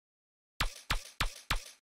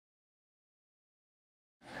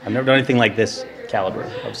I've never done anything like this caliber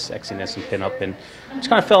of sexiness and pin-up, and just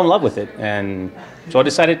kind of fell in love with it. And so I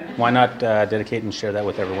decided, why not dedicate and share that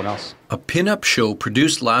with everyone else. A pin-up show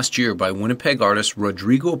produced last year by Winnipeg artist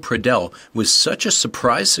Rodrigo Pradell was such a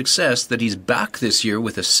surprise success that he's back this year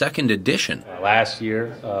with a second edition. Last year,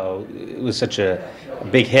 it was such a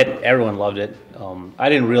big hit. Everyone loved it. I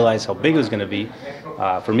didn't realize how big it was going to be.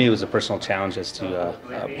 For me, it was a personal challenge as to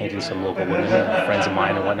painting some local women, friends of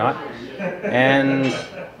mine and whatnot. And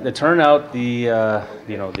the turnout, the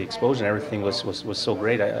explosion, everything was so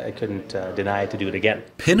great. I couldn't deny it to do it again.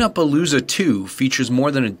 Pin-Up-Alooza 2 features more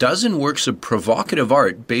than a dozen works of provocative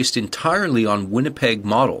art based entirely on Winnipeg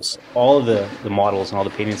models. All of the models and all the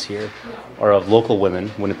paintings here are of local women,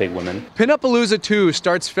 Winnipeg women. Pin-Up-Alooza 2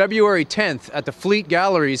 starts February 10th at the Fleet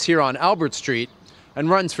Galleries here on Albert Street and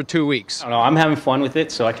runs for 2 weeks. I'm having fun with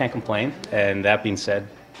it, so I can't complain. And that being said,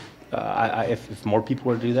 if more people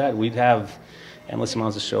were to do that, we'd have endless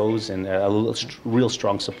amounts of shows and a real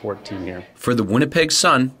strong support team here. For the Winnipeg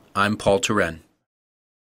Sun, I'm Paul Turenne.